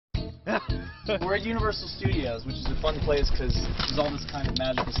We're at Universal Studios, which is a fun place because there's all this kind of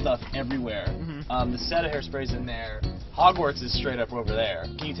magical stuff everywhere. The set of Hairspray's in there. Hogwarts is straight up over there.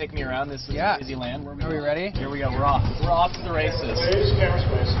 Can you take me around this crazy land? Are we ready? Here we go. We're off. We're off to the races.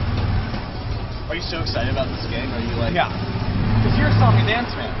 Are you so excited about this gig? Are you like? Yeah. Because you're a song and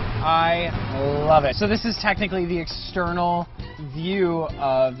dance man. I love it. So this is technically the external view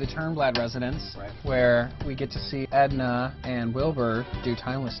of the Turnblad residence, where we get to see Edna and Wilbur do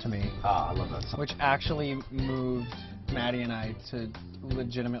Timeless to Me. I love that song. Which actually moved Maddie and I to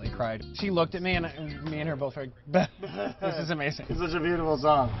legitimately cry. She looked at me and me and her both were like, this is amazing. It's such a beautiful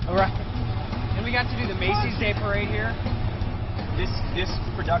song. All right. And we got to do the Macy's Day Parade here. This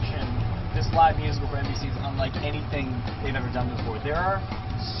production, this live musical for NBC is unlike anything they've ever done before. There are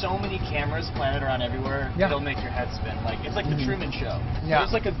so many cameras planted around everywhere, it'll make your head spin. Like it's like the Truman Show.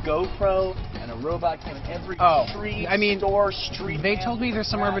 There's like a GoPro and a robot cam in every street. They told me there's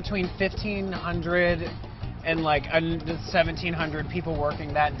somewhere between 1,500 and like 1,700 people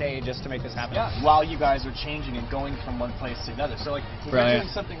working that day just to make this happen. Yeah, while you guys are changing and going from one place to another. So like, if you're doing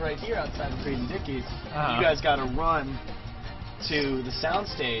something right here outside of Crazy Dickies, you guys got to run to the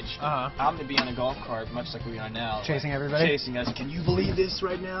soundstage. I'm going to be on a golf cart, much like we are now. Chasing everybody? Chasing us. Can you believe this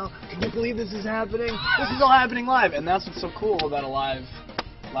right now? Can you believe this is happening? This is all happening live. And that's what's so cool about a live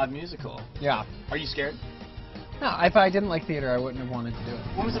musical. Yeah. Are you scared? No, if I didn't like theater, I wouldn't have wanted to do it.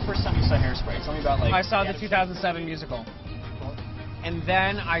 When was the first time you saw Hairspray? Tell me about like... I saw the 2007 musical. And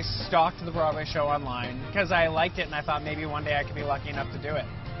then I stalked the Broadway show online because I liked it and I thought maybe one day I could be lucky enough to do it.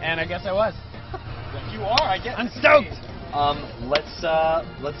 And I guess I was. You are, I guess. I'm stoked!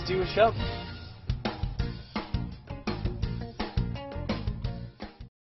 Let's do a show.